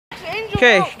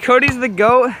Okay, Cody's the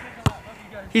GOAT.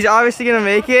 He's obviously gonna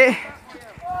make it.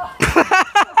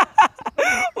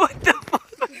 What the fuck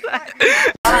was that?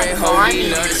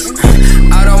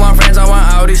 I don't want friends, I want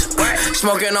Audis.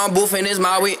 Smoking on booth and it's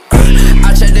my weed.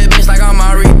 I check the bitch like I'm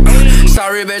Mari.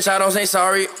 Sorry, bitch, I don't say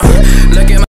sorry. Look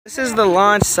at my. This is the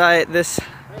launch site, this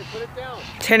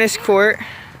tennis court.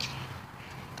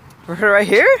 We're right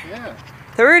here? Yeah.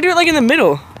 They were gonna do it like in the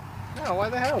middle. No, why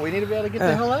the hell? We need to be able to get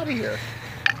the hell out of here.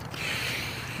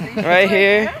 Right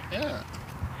here. Yeah.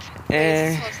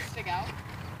 And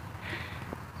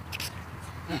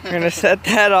we're gonna set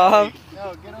that off.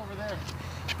 No, get over there.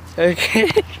 Okay.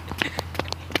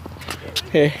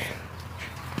 Here.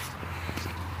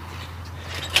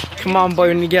 Come on, boy,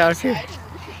 when you get out of here.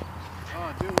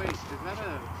 Oh, dude, wait. Is that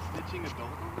a snitching adult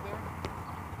over there?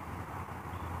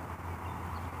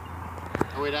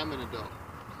 Oh, wait, I'm an adult.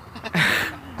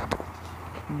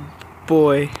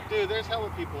 Boy. Dude, there's hella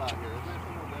people out here. Isn't there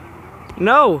somewhere better to go?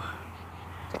 No.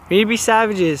 We need to be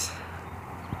savages.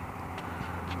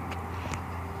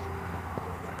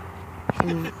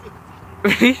 We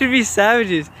need to be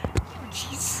savages.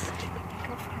 Jeez.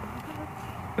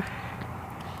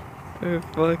 Oh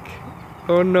fuck.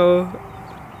 Oh no.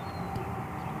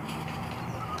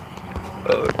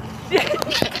 Oh shit.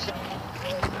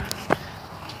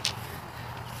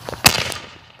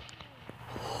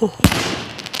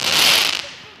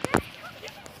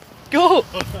 Go!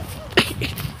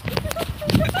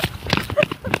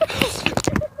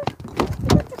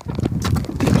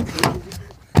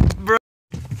 Bro,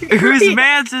 whose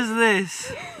man's is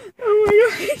this? Oh my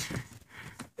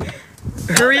god.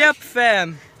 Hurry up,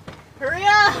 fam. Hurry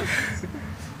up!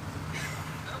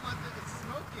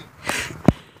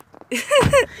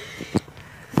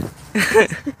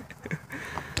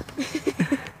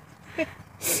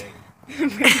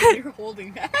 You're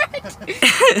holding that.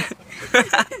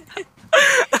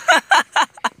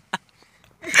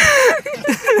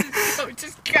 Oh,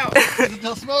 just go. It's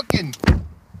still smoking.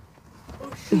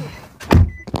 Oh shit.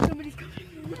 Somebody's coming.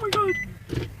 Oh my god.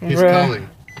 He's Bruh. calling.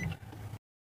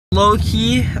 Low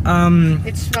key,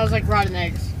 It smells like rotten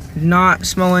eggs. not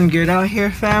smelling good out here,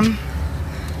 fam.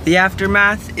 The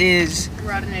aftermath is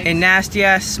Rotten eggs. a nasty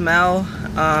ass smell.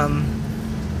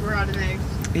 Rotten eggs.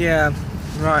 Yeah,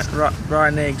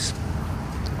 rotten eggs,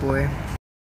 boy.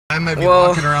 I might be Well-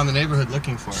 walking around the neighborhood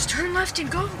looking for Just it. turn left and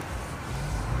go.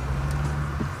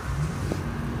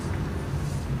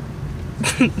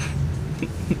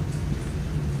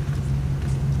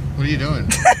 What are you doing?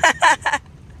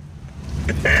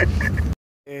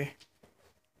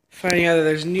 Finding out that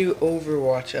there's a new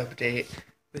Overwatch update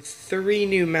with 3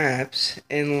 new maps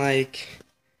and like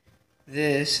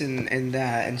this and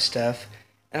that and stuff.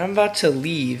 And I'm about to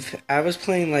leave. I was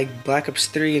playing like Black Ops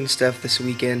 3 and stuff this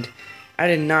weekend. I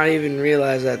did not even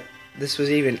realize that this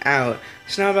was even out.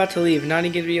 So now I'm about to leave. Not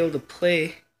even gonna be able to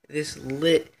play this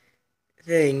lit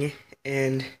thing,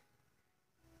 and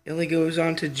it only goes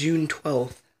on to June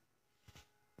 12th.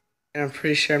 And I'm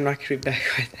pretty sure I'm not gonna be back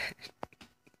by then.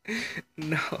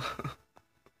 No.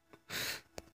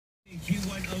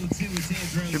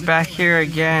 You're back here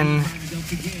again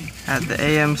at the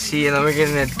AMC, and then we're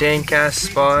getting a dank ass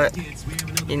spot.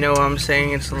 You know what I'm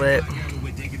saying? It's lit.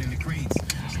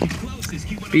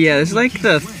 But yeah, this is like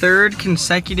the 3rd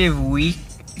consecutive week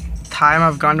time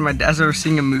I've gone to my dad's over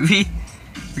seeing a movie.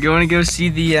 We're going to go see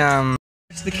the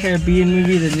it's the Caribbean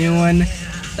movie, the new one.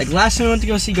 Like last time we went to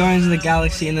go see Guardians of the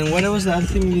Galaxy, and then what was the other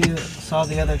thing we saw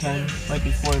the other time, like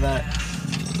before that?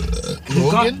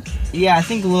 Logan? Yeah, I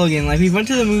think Logan. Like we went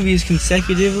to the movies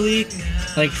consecutively,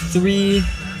 like 3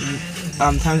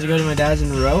 times ago to my dad's in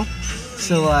a row.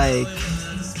 So like,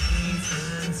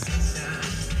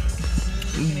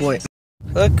 boy,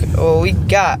 look what we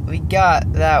got. We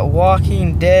got that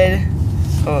Walking Dead.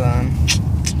 Hold on,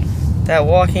 that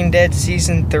Walking Dead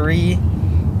season 3.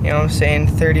 You know what I'm saying?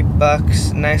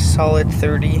 $30, nice solid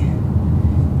 30.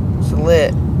 It's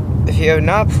lit. If you have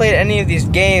not played any of these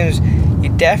games, you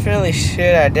definitely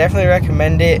should. I definitely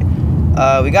recommend it.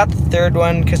 We got the 3rd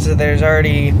one because there's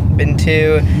already been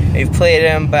 2. We've played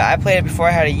them, but I played it before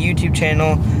I had a YouTube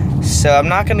channel, so I'm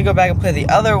not gonna go back and play the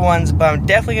other ones. But I'm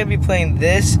definitely gonna be playing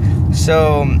this.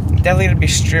 So definitely gonna be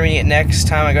streaming it next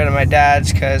time I go to my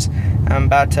dad's, because I'm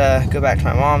about to go back to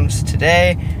my mom's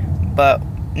today. But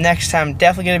next time,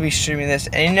 definitely gonna be streaming this.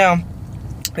 And you know,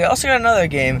 we also got another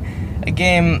game, a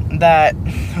game that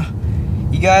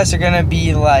you guys are gonna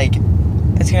be like,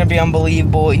 it's gonna be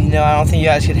unbelievable. You know, I don't think you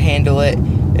guys could handle it.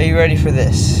 Are you ready for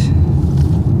this?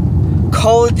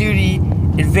 Call of Duty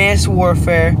Advanced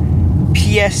Warfare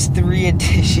PS3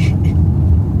 edition.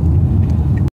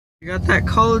 You got that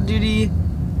Call of Duty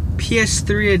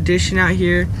PS3 edition out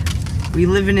here. We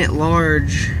live in it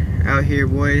large out here,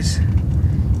 boys.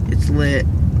 It's lit.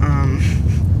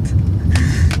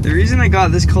 The reason I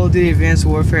got this Call of Duty Advanced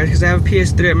Warfare is because I have a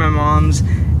PS3 at my mom's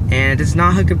and it's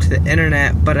not hooked up to the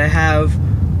internet, but I have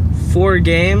 4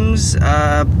 games,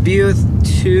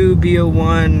 BO2,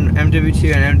 BO1,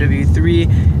 MW2, and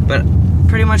MW3, but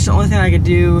pretty much the only thing I could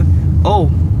do, oh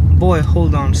boy,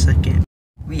 hold on a second.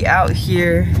 We out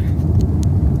here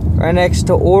right next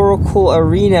to Oracle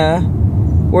Arena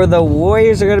where the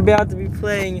Warriors are gonna be out to be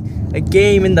playing a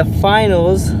game in the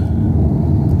finals.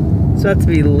 It's about to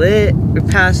be lit. We're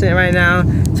passing it right now.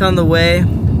 It's on the way.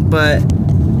 But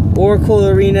Oracle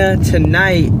Arena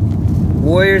tonight,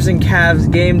 Warriors and Cavs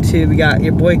game 2. We got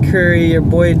your boy Curry, your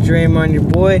boy Draymond, your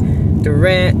boy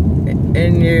Durant,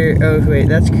 and your, oh wait,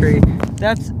 that's Curry.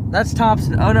 That's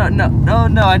Thompson. Oh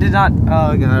no, I did not.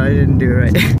 Oh god, I didn't do it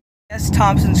right. That's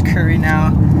Thompson's Curry now.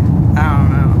 I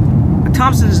don't know. But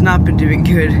Thompson has not been doing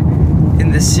good in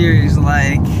this series.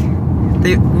 Like,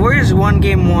 the Warriors won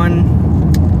game 1.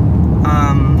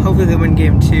 Hopefully they win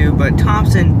game 2, but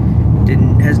Thompson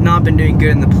has not been doing good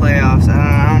in the playoffs.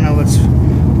 I don't know what's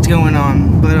going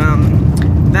on. But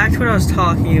back to what I was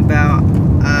talking about.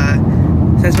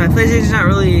 Since my PlayStation's not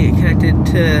really connected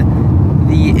to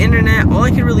the internet, all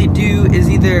I can really do is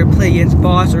either play against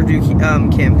bots or do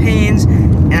campaigns.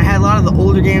 And I had a lot of the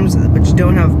older games which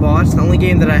don't have bots. The only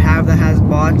game that I have that has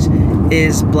bots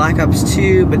is Black Ops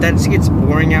 2, but that just gets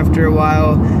boring after a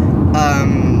while.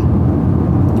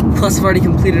 Plus I've already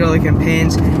completed all the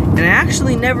campaigns, and I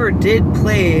actually never did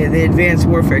play the Advanced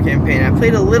Warfare campaign. I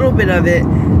played a little bit of it,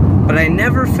 but I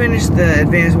never finished the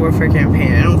Advanced Warfare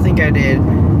campaign. I don't think I did.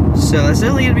 So it's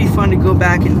definitely gonna be fun to go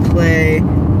back and play.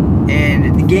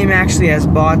 And the game actually has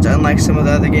bots, unlike some of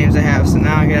the other games I have. So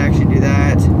now I can actually do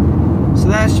that. So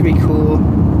that should be cool.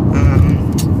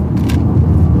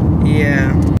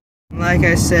 Yeah. Like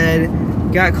I said,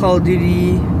 got Call of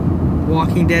Duty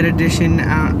Walking Dead edition.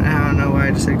 I don't know why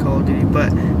I just said Call of Duty,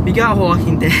 but we got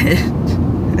Walking Dead.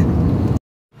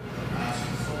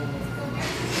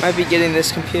 Might be getting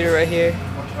this computer right here.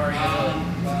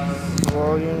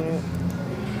 Wall unit.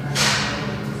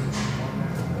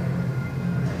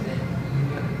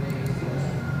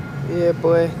 Yeah,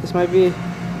 boy, this might be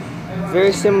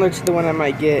very similar to the one I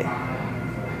might get.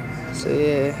 So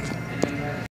yeah.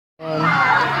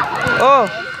 Oh,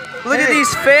 look at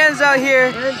these fans out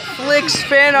here. Flicks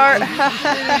fan art.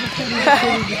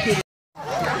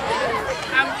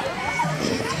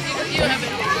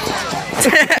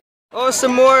 Oh,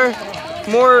 some more,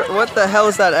 what the hell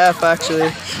is that F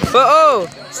actually? But oh,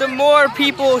 some more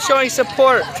people showing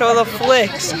support to the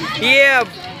Flicks. Yeah,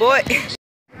 boy.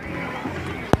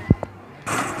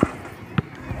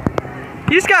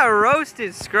 You just got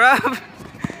roasted, scrub.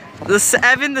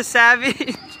 Evan the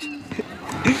Savage.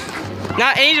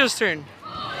 Not Angel's turn.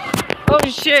 Oh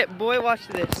shit, boy, watch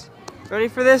this. Ready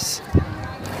for this?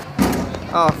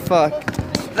 Oh fuck.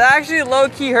 That actually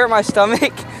low-key hurt my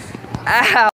stomach.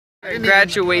 Ow.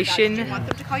 Graduation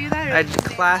at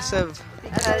class of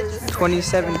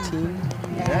 2017.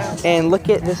 And look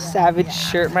at this savage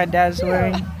shirt my dad's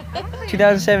wearing.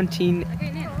 2017.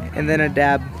 And then a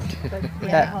dab.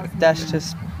 That's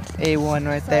just A1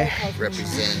 right there.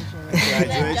 Represent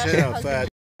graduation outside.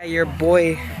 Your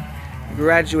boy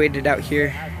graduated out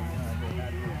here.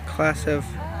 Class of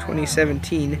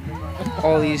 2017.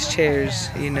 All these chairs,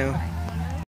 you know.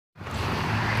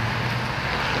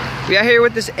 We out here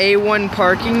with this A1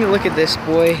 parking. Look at this,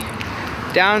 boy.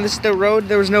 Down this the road,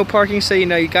 there was no parking, so you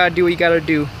know you gotta do what you gotta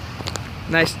do.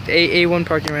 Nice A1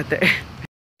 parking right there.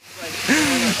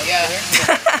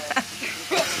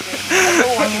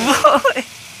 Boy.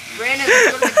 Brandon,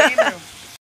 let's go to the game room.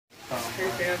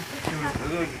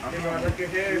 Look your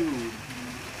hair.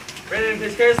 Brandon,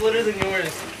 his hair is lighter than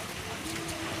yours.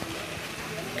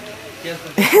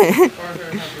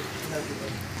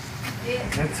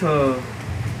 That's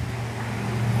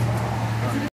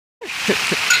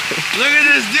Look at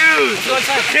this dude!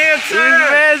 Cancer! Whose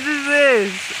ass is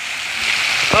this?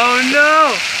 Oh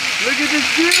no! Look at this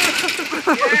dude!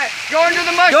 Yeah, go into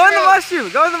the mushroom. Go in the mushroom.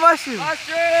 Go in the mushroom.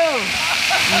 Mushroom.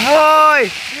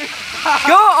 Boy.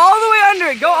 Go all the way under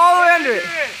it. Go all the way under it.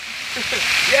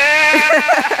 Yeah!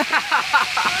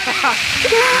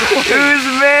 Whose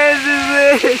man's is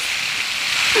this?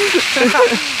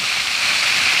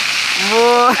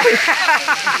 Boy.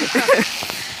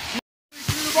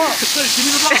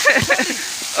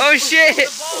 Oh shit.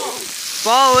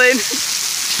 Falling.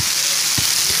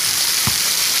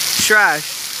 Trash.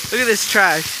 Look at this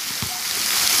trash.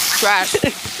 Trash.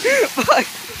 Fuck.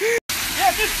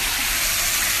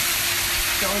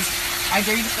 I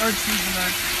dare you to start choosing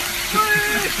that.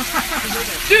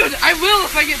 Dude, I will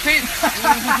if I get paid.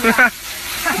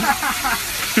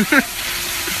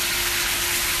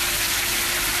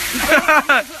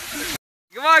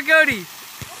 Come on, Cody.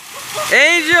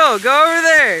 Angel, go over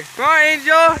there. Come on,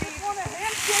 Angel.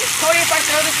 Cody, if I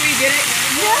throw this, will you get it?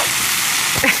 Yes.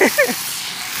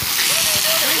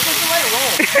 You're supposed to let it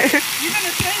roll. You're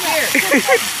gonna stay there.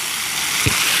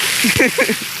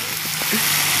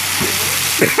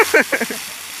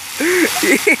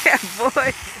 Yeah, boy.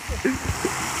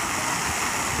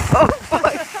 Oh,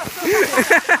 fuck.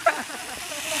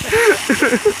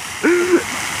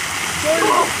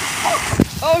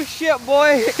 Oh, shit,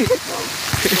 boy.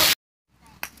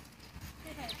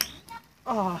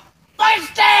 Oh. Let's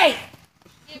stay!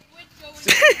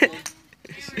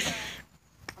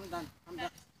 I'm done.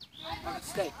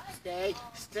 Stay.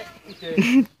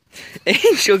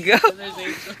 Angel, go.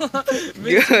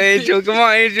 Go, Angel. Come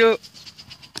on, Angel.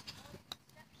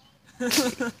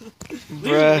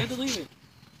 Bruh.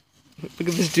 Look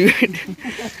at this dude.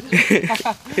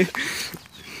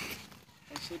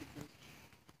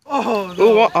 Oh,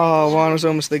 no. Oh, Juan was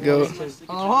almost the goat.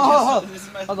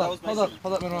 hold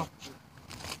up, no.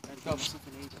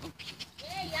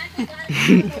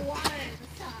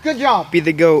 Good job. Be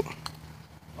the goat.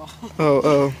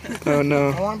 Oh no.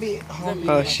 I want to be.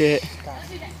 Oh shit.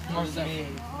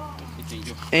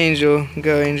 Angel,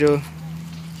 go, Angel.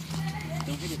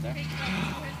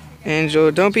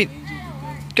 Angel, don't be.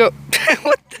 Go.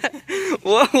 What the?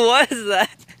 What was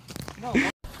that?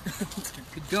 The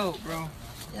goat, bro.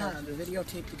 Yeah, the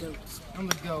videotape the goats. I'm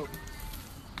the goat.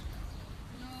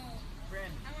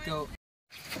 Goat.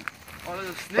 Oh, there's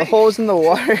a snake. The hole's in the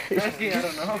water. I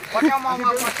don't know. Watch out, Mama.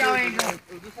 Watch out, Angel.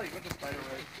 It was just like with the spider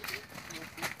web.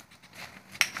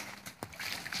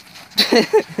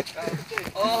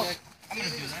 Oh.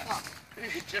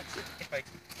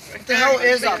 What the hell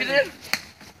is that?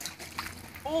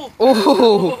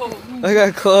 Oh, I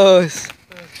got close.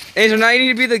 Angel, now you need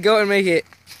to be the goat and make it.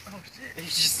 Oh shit. You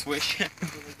just swish.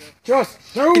 Just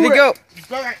be the goat.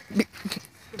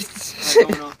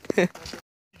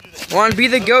 Juan, be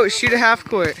the goat. Shoot a half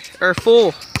court or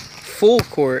full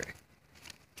court.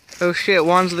 Oh shit,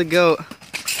 Juan's the goat,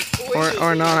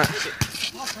 or not.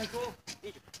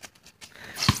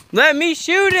 Let me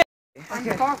shoot it. I'm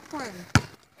popcorn.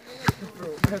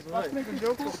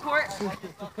 Full court.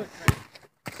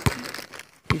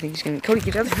 You think he's gonna? Cody,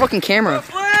 get out of the fucking camera.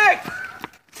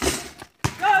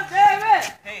 God damn it!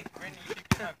 Hey, Randy, you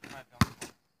can have my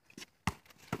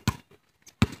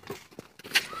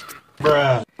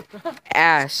film. Bruh.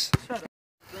 Ass.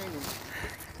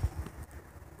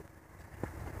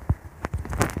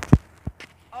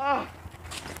 Oh.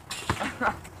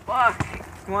 Fuck.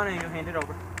 Come on, Angel, hand it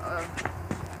over.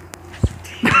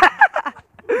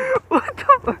 What the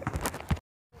fuck?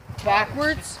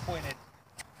 Backwards?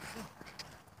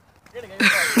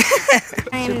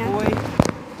 It's your boy,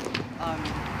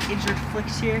 Injured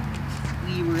Flicks here.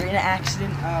 We were in an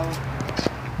accident. I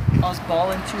was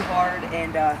balling too hard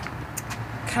and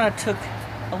kind of took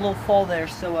a little fall there.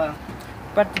 So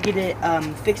about to get it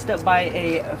fixed up by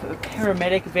a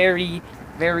paramedic, very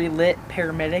lit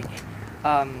paramedic.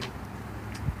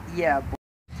 Yeah.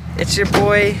 It's your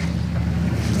boy,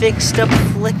 Fixed Up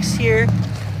Flicks here.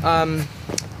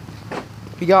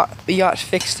 we got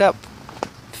fixed up,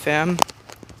 fam.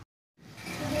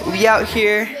 We out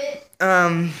here,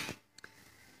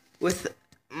 with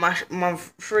my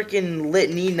freaking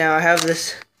lit knee now. I have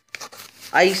this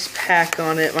ice pack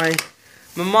on it. My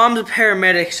mom's a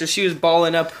paramedic, so she was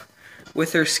balling up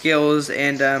with her skills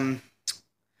and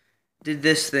did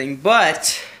this thing.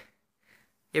 But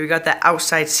yeah, we got that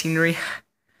outside scenery.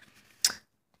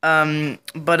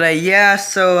 Yeah,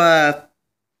 so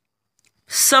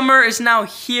summer is now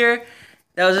here.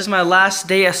 That was just my last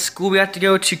day at school. We have to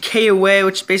go to KOA,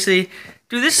 which basically,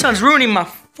 dude, this sun's ruining my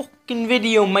fucking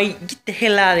video, mate. Get the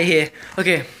hell out of here.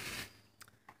 Okay.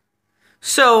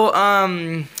 So,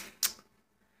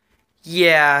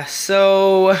 yeah,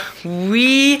 so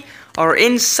we are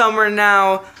in summer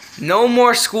now. No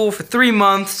more school for 3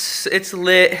 months. It's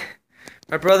lit.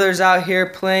 My brother's out here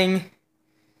playing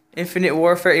Infinite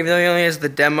Warfare, even though he only has the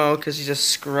demo because he's a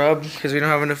scrub, because we don't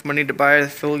have enough money to buy the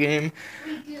full game.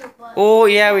 Oh,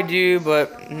 yeah, we do, but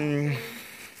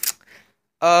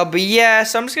yeah,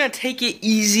 so I'm just gonna take it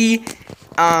easy,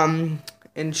 and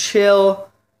chill.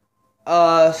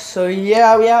 So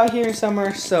yeah, we out here in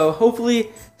summer, so hopefully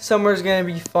summer's gonna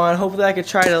be fun. Hopefully I can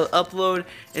try to upload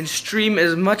and stream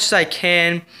as much as I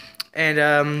can,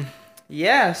 and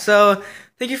yeah, so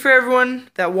thank you for everyone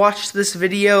that watched this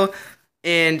video,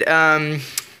 and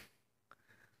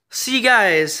see you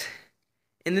guys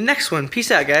in the next one.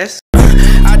 Peace out, guys.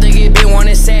 on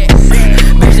his set.